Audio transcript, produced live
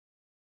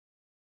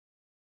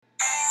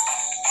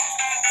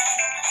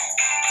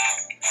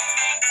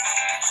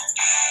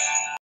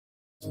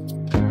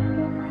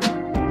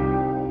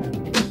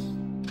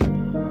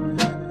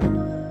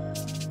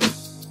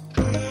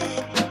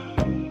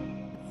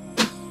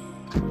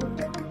Hi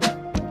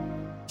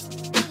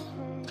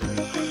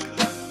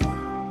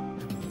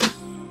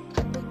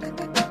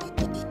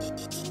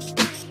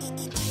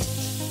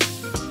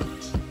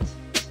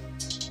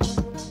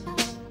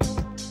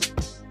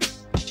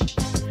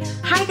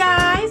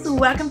guys,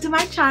 welcome to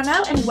my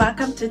channel and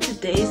welcome to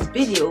today's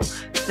video,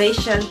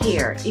 facial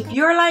hair. If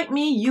you're like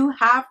me, you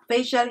have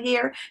facial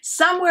hair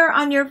somewhere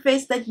on your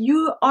face that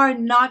you are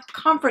not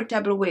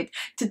comfortable with.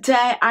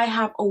 Today I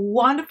have a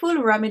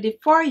wonderful remedy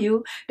for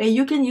you that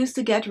you can use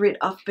to get rid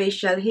of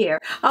facial hair.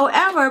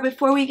 However,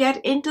 before we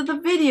get into the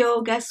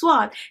video, guess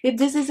what? If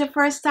this is your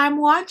first time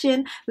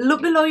watching,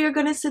 look below, you're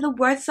gonna see the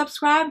word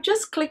subscribe.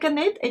 Just click on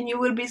it and you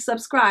will be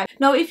subscribed.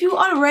 Now if you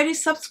already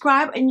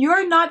subscribed and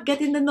you're not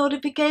getting the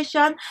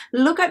notification,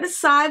 look at the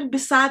side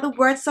beside the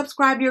word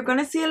subscribe. You're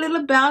gonna see a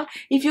little bell.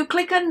 If you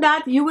click on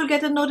that, you will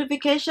get a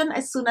notification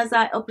as soon as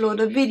I upload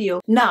a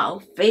video.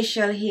 Now,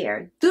 facial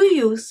hair. Do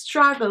you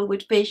struggle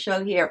with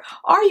facial hair?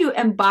 Are you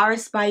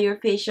embarrassed by your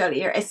facial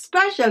hair,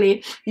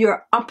 especially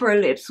your upper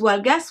lips?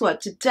 Well, guess what?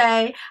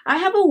 Today I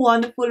have a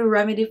wonderful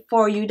remedy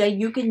for you that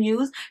you can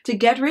use to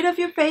get rid of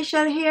your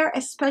facial hair,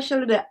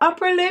 especially the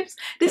upper lips.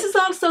 This is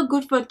also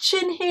good for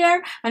chin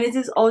hair and it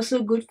is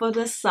also good for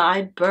the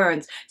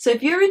sideburns. So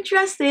if you're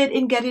interested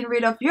in getting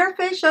rid of your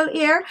facial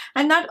hair,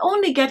 and not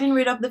only getting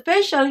rid of the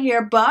facial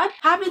hair but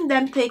having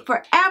them take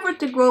forever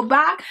to grow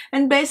back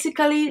and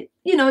basically,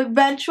 you know,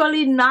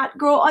 eventually not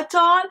grow at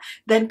all,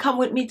 then come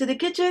with me to the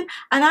kitchen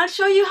and I'll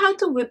show you how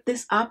to whip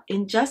this up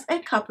in just a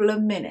couple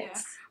of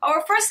minutes.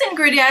 Our first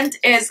ingredient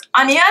is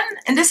onion,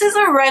 and this is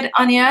a red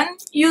onion.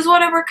 Use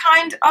whatever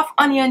kind of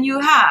onion you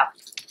have.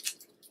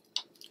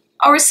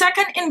 Our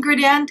second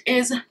ingredient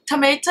is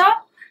tomato,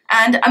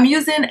 and I'm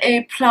using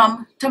a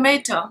plum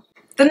tomato.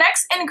 The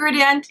next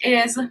ingredient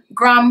is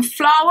gram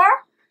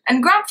flour,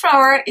 and gram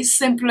flour is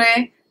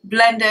simply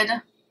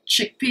blended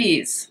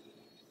chickpeas.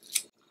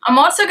 I'm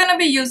also going to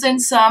be using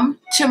some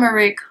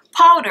turmeric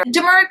powder.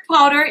 Turmeric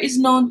powder is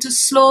known to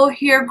slow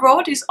hair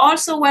growth. It's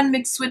also, when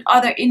mixed with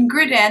other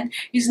ingredients,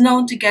 is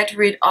known to get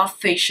rid of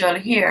facial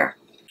hair.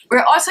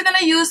 We're also going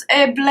to use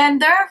a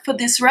blender for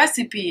this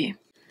recipe.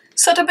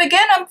 So to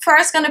begin, I'm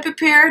first going to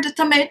prepare the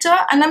tomato,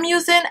 and I'm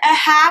using a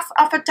half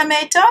of a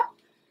tomato.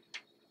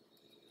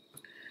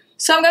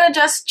 So I'm going to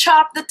just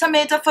chop the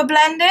tomato for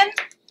blending.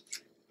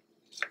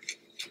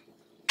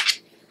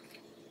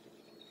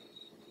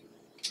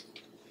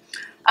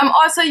 I'm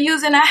also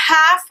using a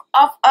half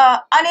of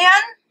an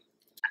onion.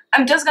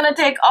 I'm just going to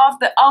take off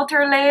the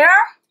outer layer.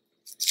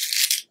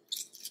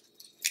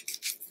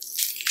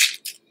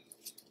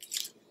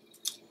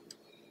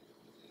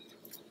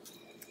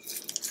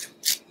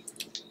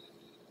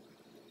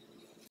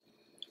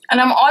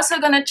 And I'm also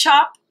going to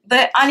chop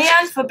the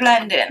onion for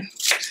blending.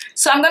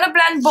 So I'm going to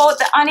blend both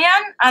the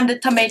onion and the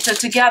tomato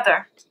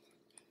together.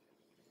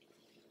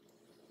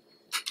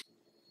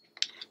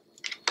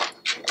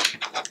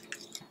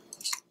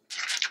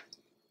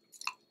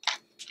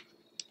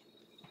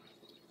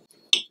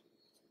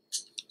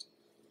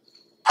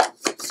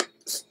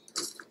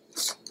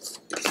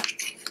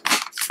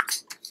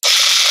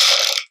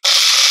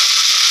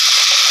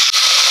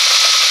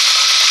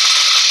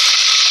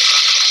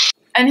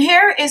 And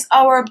here is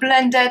our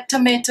blended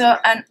tomato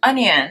and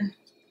onion.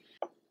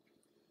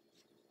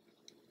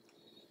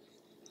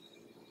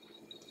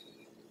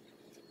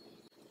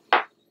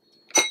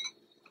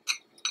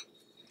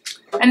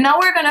 And now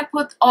we're going to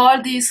put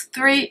all these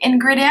three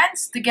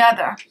ingredients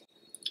together.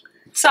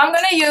 So I'm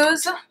going to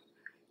use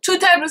 2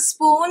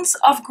 tablespoons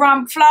of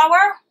gram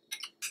flour.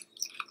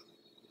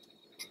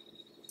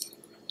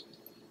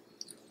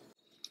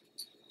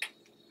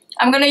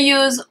 I'm going to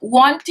use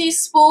 1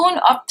 teaspoon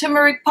of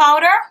turmeric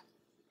powder.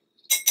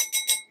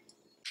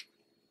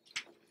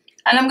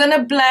 And I'm going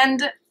to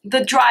blend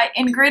the dry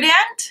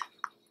ingredient.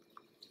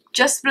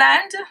 Just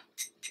blend,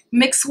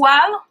 mix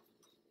well.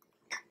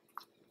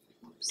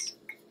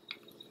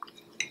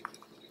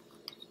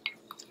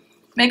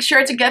 Make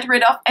sure to get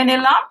rid of any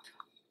lump.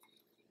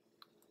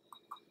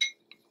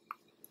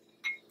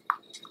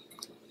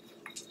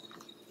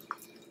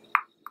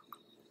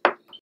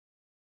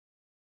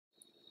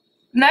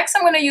 Next,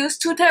 I'm going to use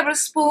 2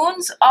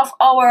 tablespoons of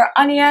our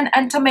onion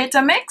and tomato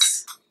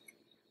mix.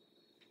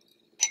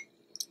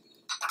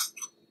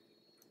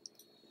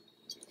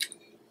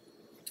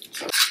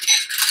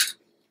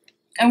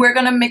 And we're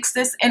going to mix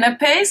this in a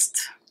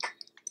paste.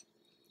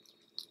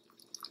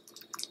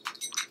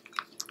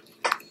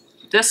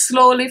 Just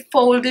slowly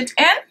fold it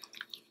in.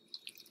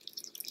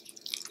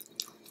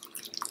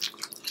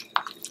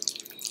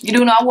 You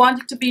do not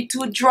want it to be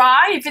too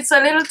dry. If it's a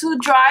little too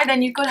dry,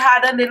 then you could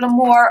add a little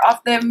more of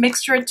the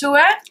mixture to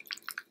it.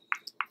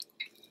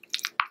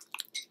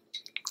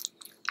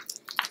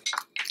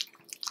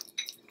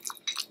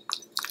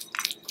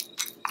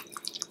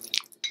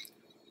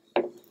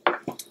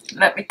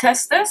 Let me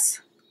test this.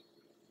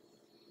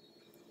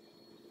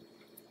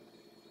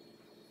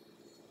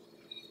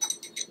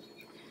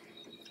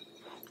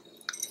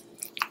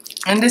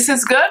 And this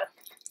is good.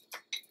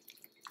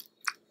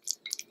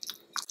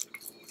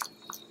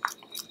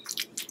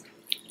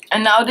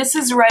 And now this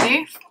is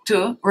ready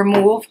to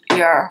remove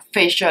your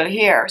facial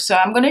hair. So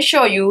I'm going to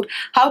show you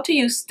how to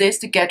use this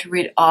to get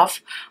rid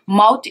of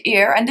mouth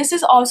hair. And this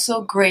is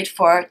also great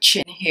for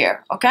chin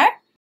hair, okay?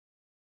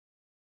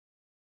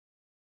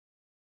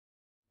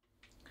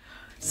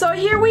 So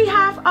here we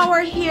have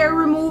our hair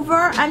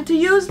remover, and to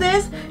use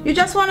this, you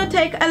just want to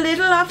take a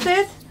little of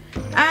it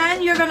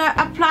and you're going to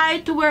apply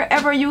it to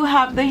wherever you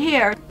have the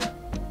hair.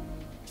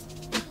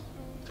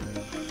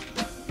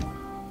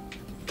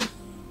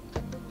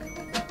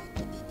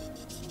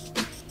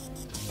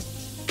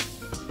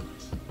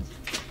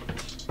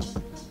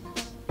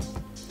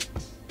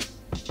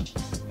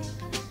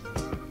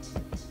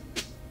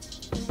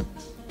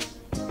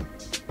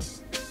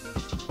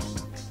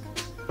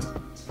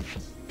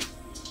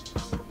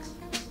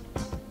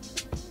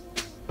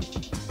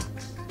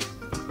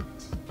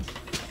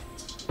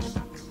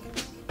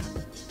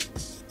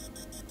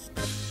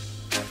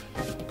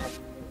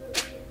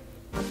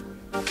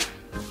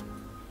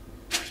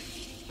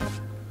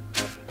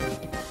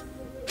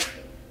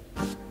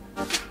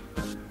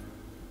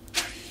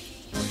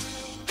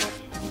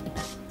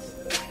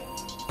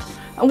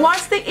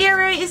 Once the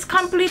area is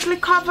completely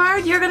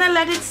covered, you're gonna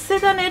let it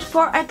sit on it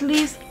for at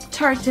least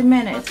 30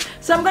 minutes.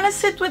 So I'm gonna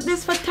sit with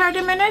this for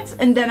 30 minutes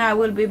and then I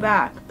will be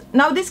back.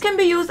 Now this can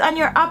be used on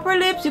your upper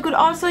lips. You could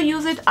also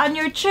use it on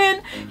your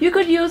chin. You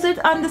could use it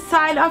on the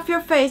side of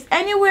your face,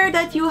 anywhere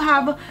that you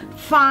have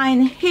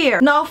fine hair.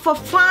 Now for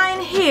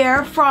fine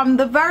hair, from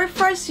the very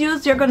first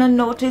use, you're gonna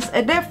notice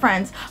a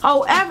difference.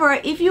 However,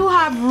 if you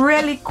have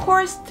really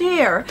coarse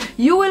hair,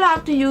 you will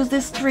have to use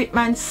this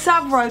treatment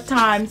several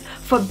times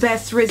for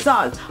best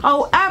results.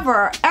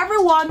 However,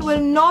 everyone will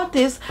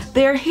notice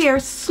their hair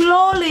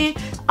slowly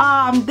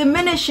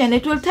diminishing.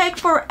 It will take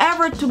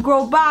forever to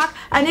grow back,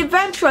 and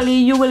eventually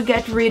you will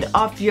get rid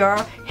of your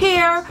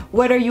hair,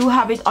 whether you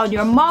have it on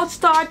your mouth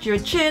start, your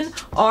chin,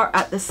 or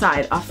at the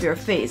side of your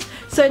face.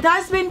 So it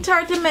has been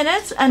 30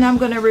 minutes and I'm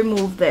going to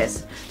remove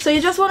this. So you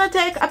just want to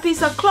take a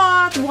piece of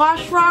cloth,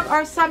 wash rag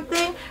or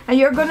something, and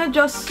you're going to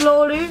just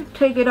slowly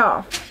take it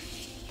off.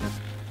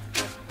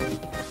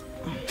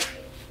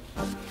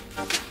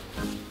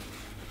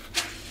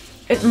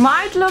 It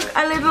might look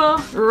a little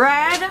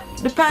red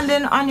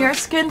depending on your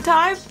skin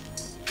type.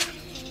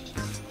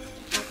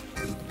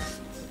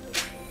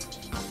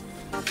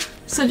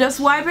 So just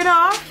wipe it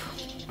off.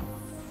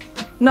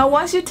 Now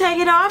once you take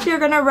it off, you're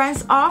gonna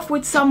rinse off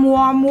with some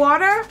warm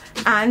water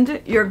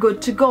and you're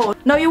good to go.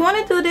 Now you want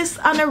to do this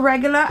on a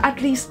regular,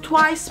 at least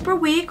twice per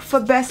week for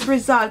best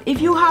result. If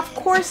you have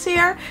coarse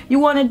hair, you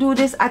want to do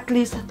this at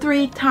least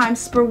 3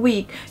 times per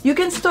week. You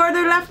can store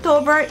the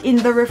leftover in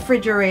the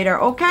refrigerator,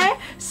 okay?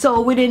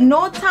 So within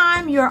no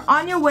time, you're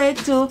on your way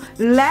to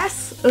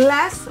less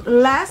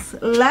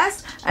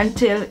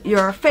until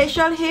your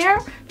facial hair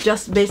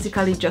just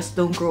basically just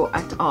don't grow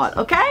at all,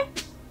 okay?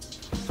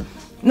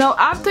 Now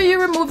after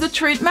you remove the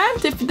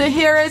treatment, if the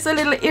hair is a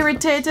little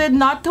irritated,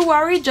 not to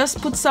worry,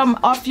 just put some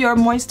of your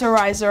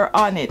moisturizer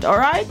on it,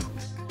 alright?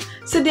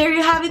 So there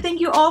you have it. Thank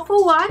you all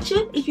for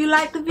watching. If you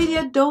like the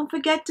video, don't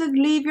forget to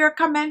leave your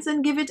comments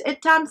and give it a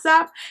thumbs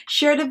up.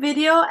 Share the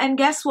video, and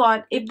guess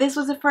what? If this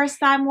was the first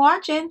time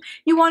watching,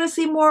 you want to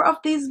see more of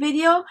this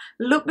video,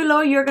 look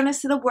below. You're going to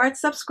see the word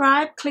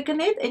subscribe. Click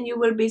on it and you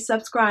will be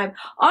subscribed.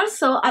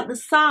 Also at the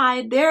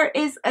side, there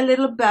is a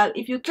little bell.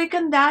 If you click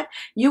on that,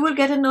 you will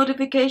get a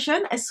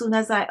notification as soon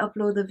as I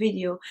upload the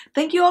video.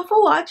 Thank you all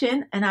for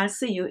watching, and I'll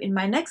see you in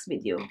my next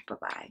video.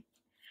 Bye-bye.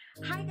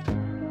 Hi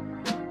guys.